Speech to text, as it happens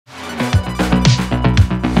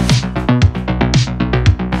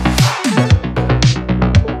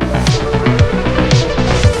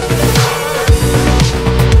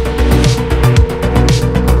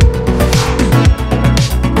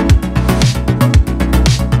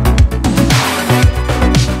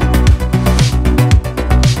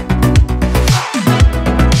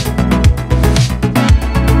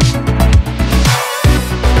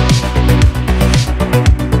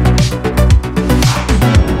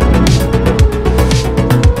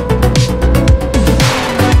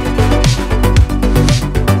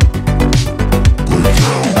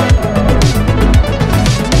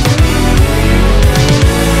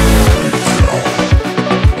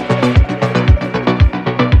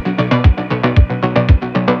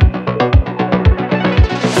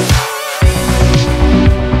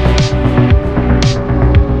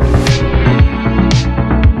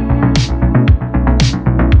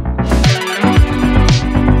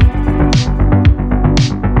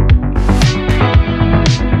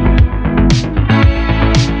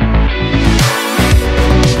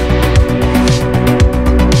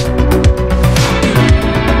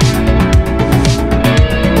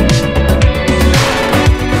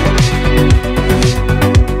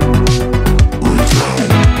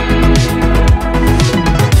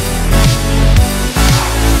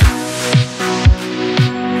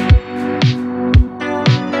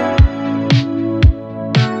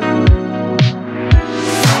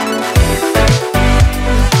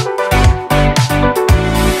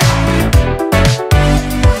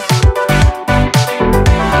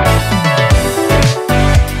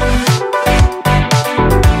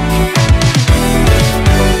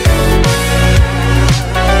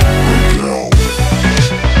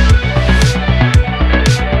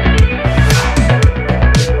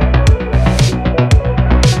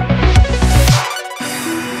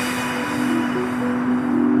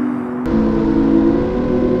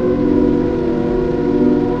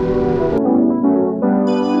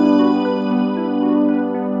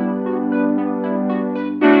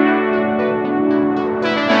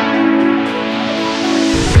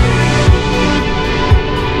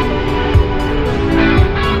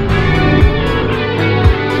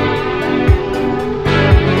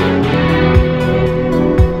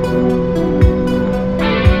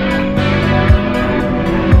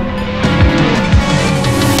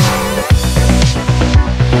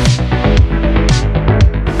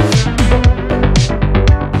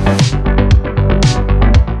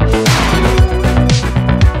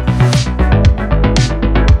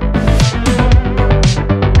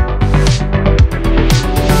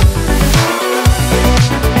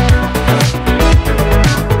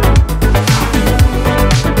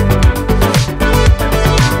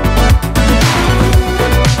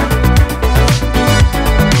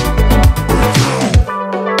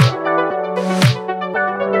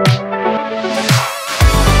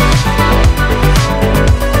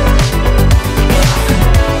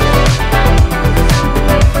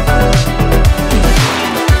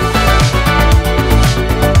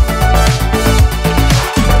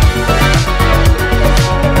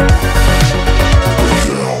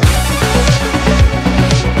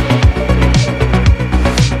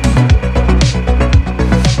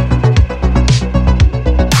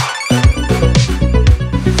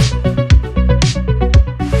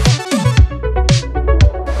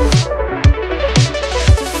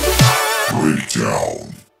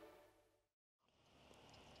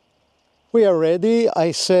We are ready.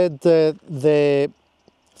 I set the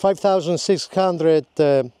 5600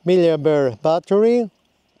 milliampere battery.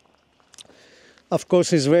 Of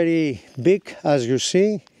course, it's very big, as you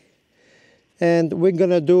see. And we're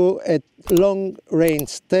gonna do a long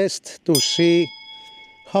range test to see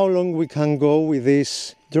how long we can go with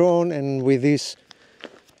this drone and with this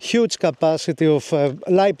huge capacity of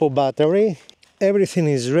LiPo battery. Everything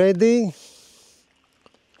is ready.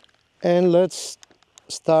 And let's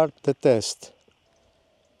start the test.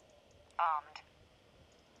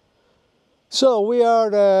 So we are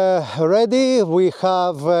ready. We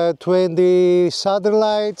have 20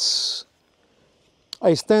 satellites.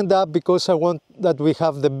 I stand up because I want that we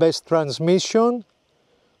have the best transmission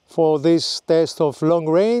for this test of long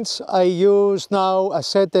range. I use now, I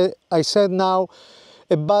set now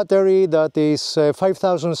a battery that is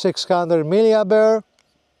 5600 milliampere.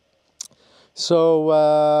 So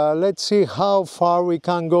let's see how far we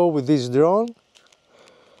can go with this drone.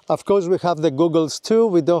 Of course, we have the goggles too.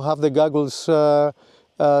 We don't have the goggles 3,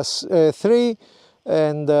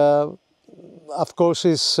 and of course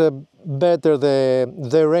it's better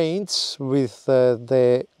the range with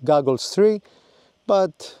the goggles 3.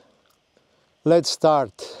 But let's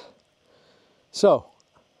start. So.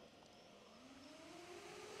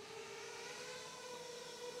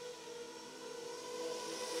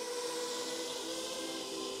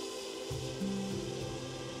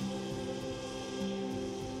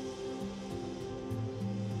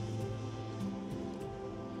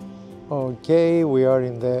 Okay, we are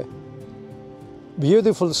in the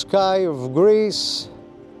beautiful sky of Greece.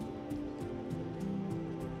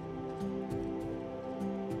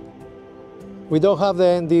 We don't have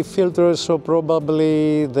the ND filters, so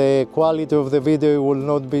probably the quality of the video will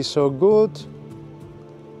not be so good.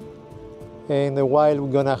 In a while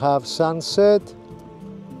we're gonna have sunset.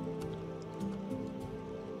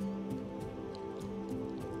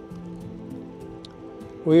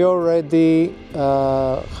 We already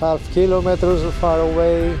half kilometers far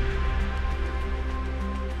away.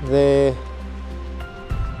 The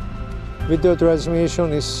video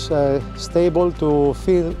transmission is stable to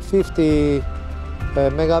 50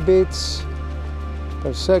 megabits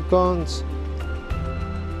per second.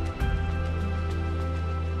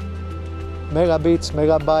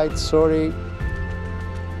 Megabytes, sorry.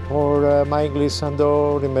 Or my English, I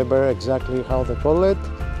don't remember exactly how they call it.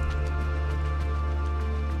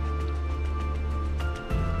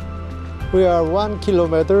 We are 1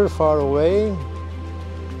 kilometer far away.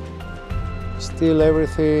 Still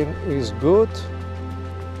everything is good.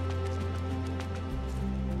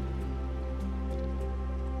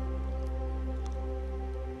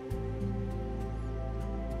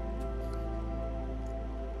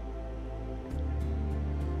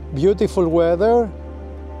 Beautiful weather.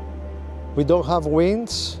 We don't have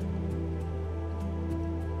winds.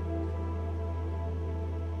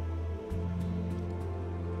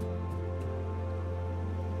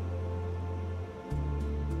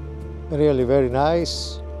 Really very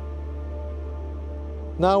nice.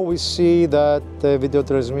 Now we see that the video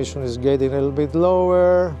transmission is getting a little bit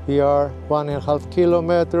lower. We are 1.5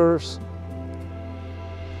 kilometers.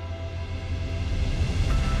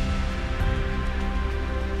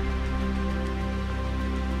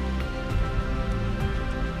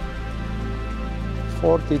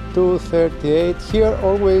 (42.38). Here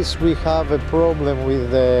always we have a problem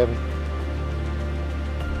with the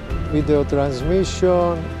video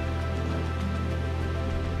transmission.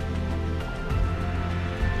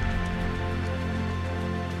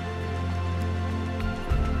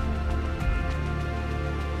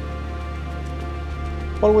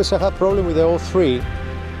 Always I have problem with the O3,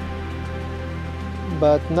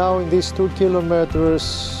 but now in these 2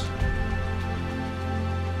 kilometers,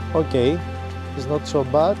 okay, it's not so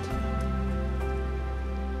bad.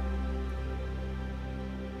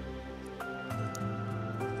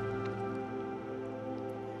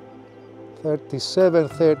 (37,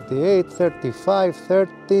 38, 35,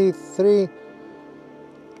 33).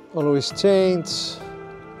 Always change.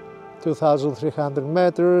 2,300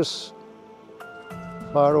 meters.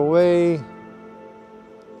 Far away.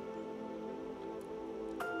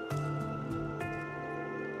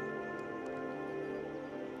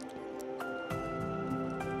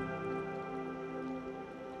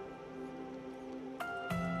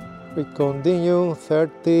 We continue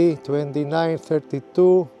 30, 29,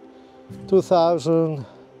 32,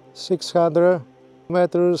 2,600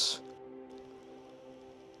 meters.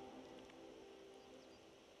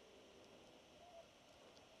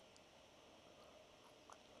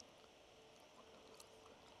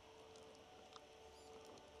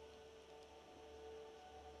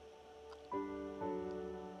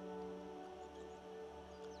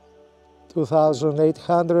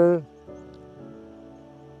 2,800.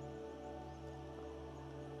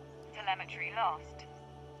 Telemetry lost.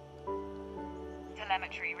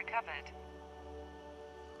 Telemetry recovered.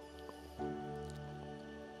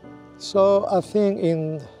 So I think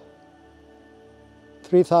in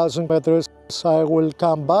 3,000 meters I will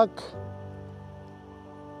come back.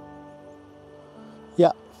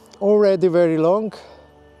 Yeah, already very long.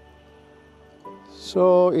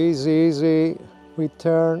 So easy, we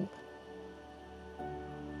turn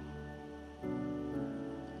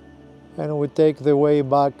and we take the way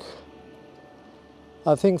back.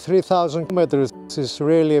 I think 3,000 meters is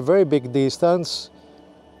really a very big distance.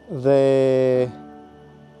 The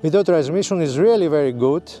video transmission is really very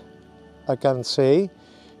good, I can say.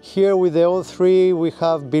 Here with the O3 we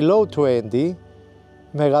have below 20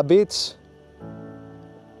 megabits.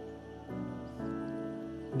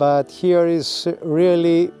 But here is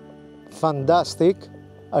really fantastic,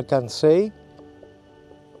 I can say.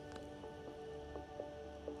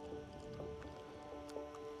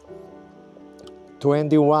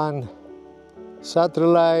 "21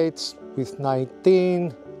 satellites with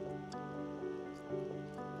 19.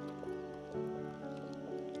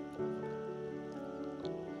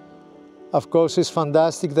 Of course, it's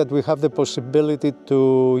fantastic that we have the possibility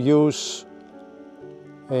to use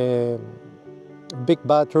a big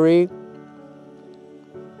battery.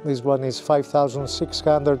 This one is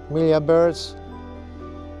 5,600 milliamperes,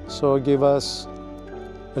 so give us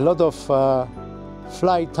a lot of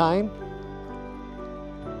flight time.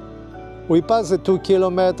 We passed the 2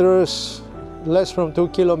 kilometers, less from 2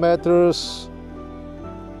 kilometers.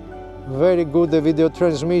 Very good, the video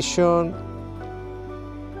transmission.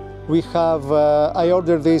 We have, I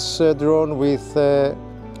ordered this drone with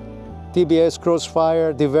TBS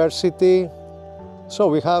Crossfire Diversity. So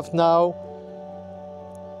we have now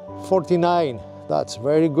 49, that's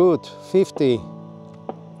very good, 50.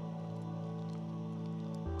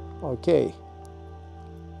 Okay.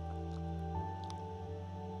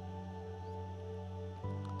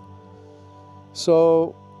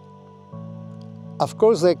 So, of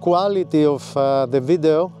course, the quality of the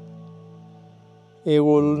video, it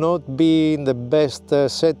will not be in the best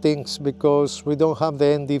settings because we don't have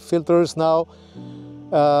the ND filters now.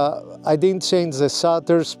 I didn't change the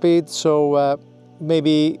shutter speed, so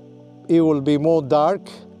maybe it will be more dark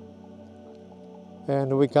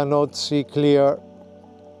and we cannot see clear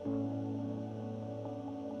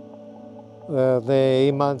the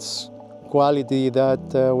image quality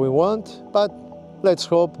that we want, but let's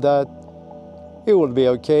hope that it will be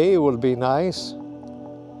okay, it will be nice.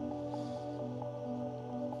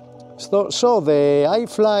 So the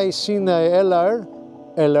iFLIGHT CINE LR,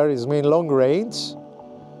 LR is mean long range.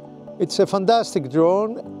 It's a fantastic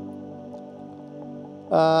drone.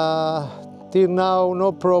 Till now,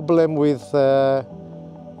 no problem with the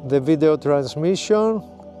video transmission.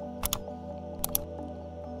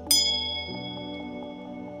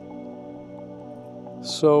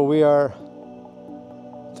 So we are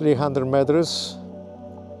 300 meters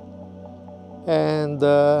and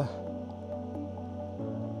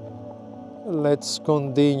let's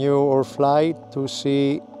continue our flight to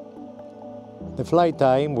see the flight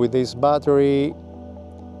time with this battery,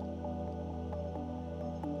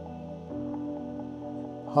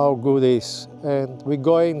 how good it is. And we're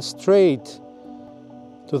going straight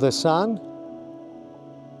to the sun.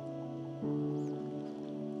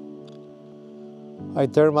 I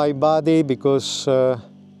turn my body because I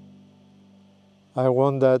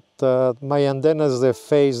want that my antennas they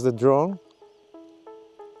face the drone.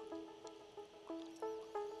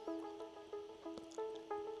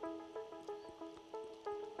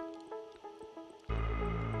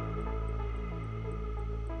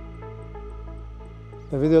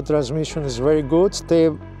 The video transmission is very good,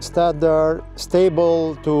 standard,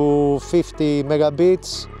 stable to 50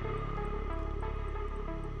 megabits.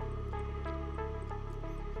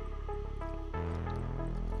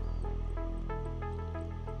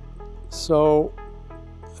 So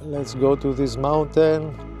let's go to this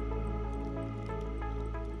mountain.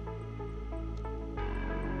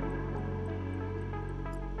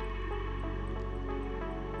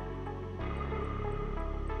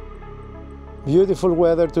 Beautiful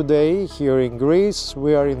weather today here in Greece.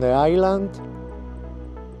 We are in the island.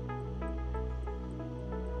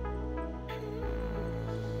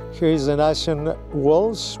 Here is the Asian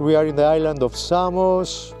walls. We are in the island of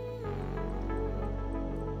Samos.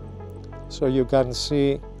 So you can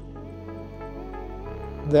see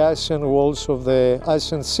the Asian walls of the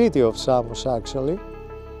Asian city of Samos actually.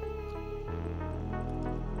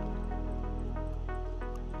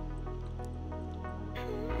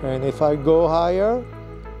 And if I go higher,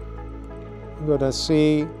 You're gonna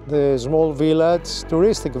see the small village,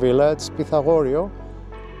 touristic village, Pythagorio.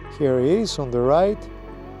 Here it is on the right.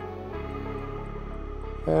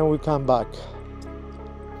 And we come back.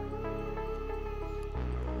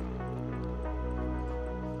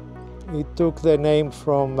 It took the name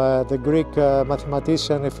from the Greek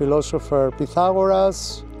mathematician and philosopher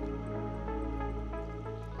Pythagoras.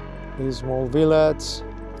 This small village.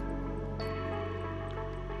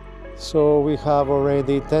 So we have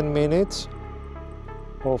already 10 minutes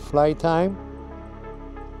of flight time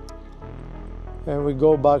and we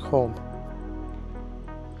go back home.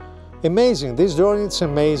 Amazing, this drone is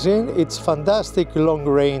amazing. It's fantastic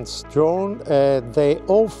long-range drone. The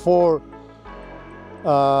 04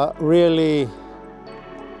 really,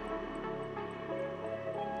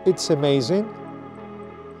 it's amazing,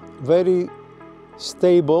 very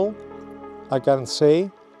stable, I can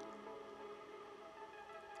say.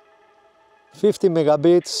 50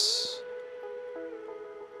 megabits.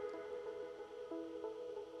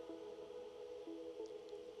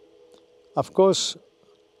 Of course,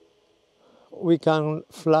 we can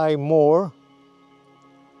fly more.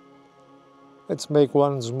 Let's make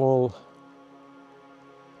one small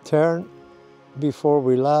turn before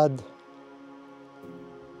we land.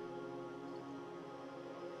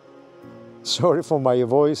 Sorry for my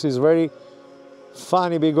voice, it's very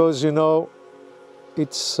funny because, you know,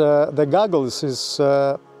 it's the goggles is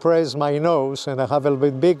press my nose and I have a little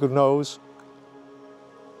bit big nose.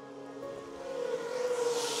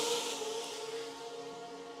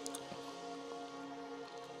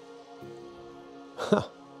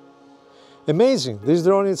 Amazing, this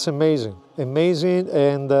drone is amazing,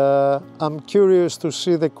 and I'm curious to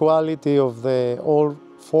see the quality of the all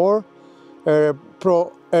 4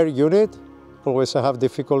 Pro Air unit. Always I have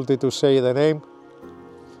difficulty to say the name.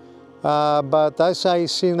 But as I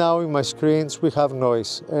see now in my screens, we have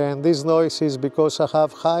noise, and this noise is because I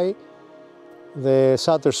have high the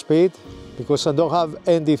shutter speed, because I don't have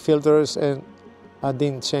ND filters and I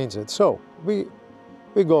didn't change it. So we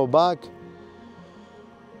go back.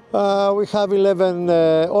 We have 11,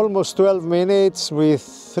 almost 12 minutes with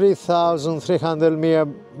 3,300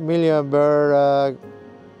 milliampere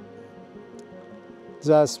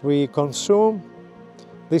just we consume.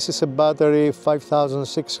 This is a battery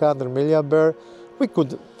 5,600 milliampere. We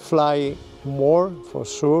could fly more for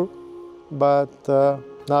sure, but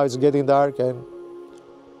now it's getting dark and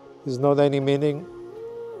there's not any meaning,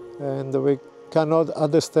 and we cannot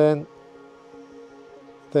understand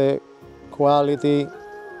the quality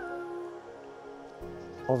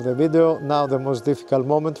of the video. Now the most difficult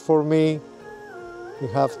moment for me, we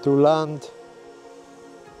have to land.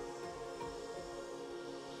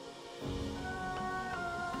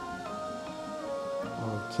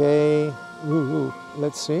 Okay,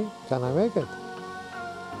 let's see, can I make it?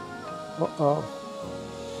 Uh-oh.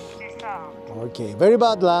 Okay, very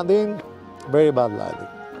bad landing,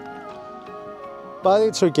 but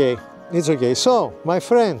it's okay, it's okay. So, my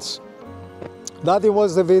friends, that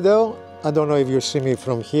was the video. I don't know if you see me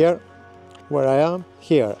from here, where I am,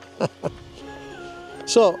 here.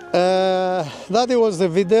 So, that was the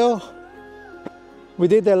video. We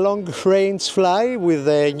did a long-range fly with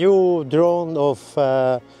a new drone of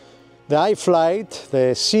the iFLIGHT,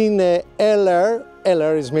 the CINE LR.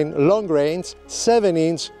 LR is mean long-range,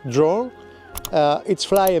 7-inch drone. It's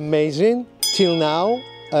fly amazing till now.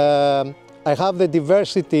 I have the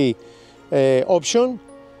diversity option.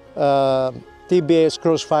 TBS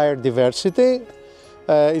crossfire diversity.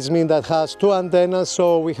 It means that has 2 antennas,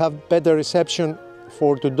 so we have better reception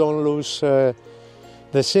to don't lose the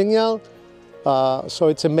signal. So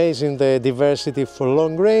it's amazing, the diversity for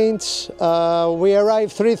long range. We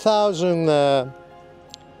arrived 3,000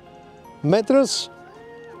 meters.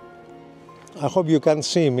 I hope you can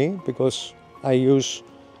see me because I use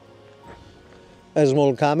a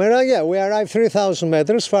small camera. Yeah, we arrived 3,000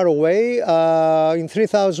 meters far away. In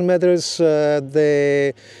 3,000 meters,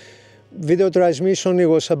 the video transmission, it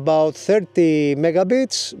was about 30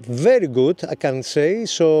 megabits. Very good, I can say.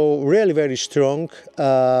 So really very strong.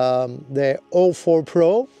 The 04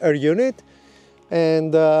 Pro Air unit.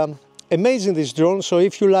 And amazing this drone. So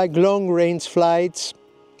if you like long range flights,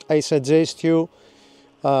 I suggest you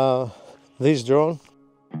this drone.